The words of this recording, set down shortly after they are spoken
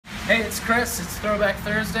Hey, it's Chris. It's Throwback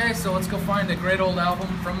Thursday, so let's go find a great old album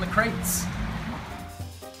from the crates.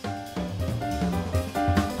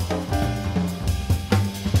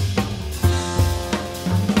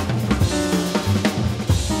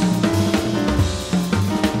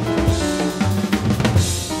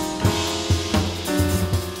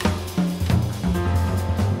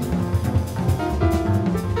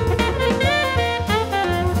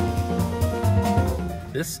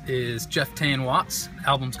 This is Jeff Tain Watts. The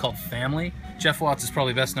album's called Family. Jeff Watts is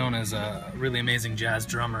probably best known as a really amazing jazz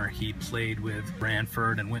drummer. He played with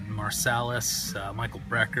Branford and Wynton Marsalis, Michael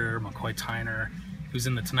Brecker, McCoy Tyner. He was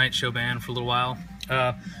in the Tonight Show band for a little while.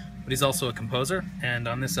 But he's also a composer, and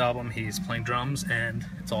on this album he's playing drums and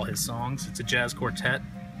it's all his songs. It's a jazz quartet.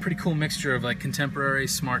 Pretty cool mixture of like contemporary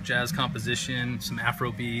smart jazz composition, some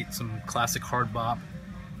Afrobeat, some classic hard bop.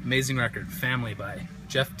 Amazing record, Family by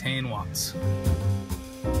Jeff Tain Watts.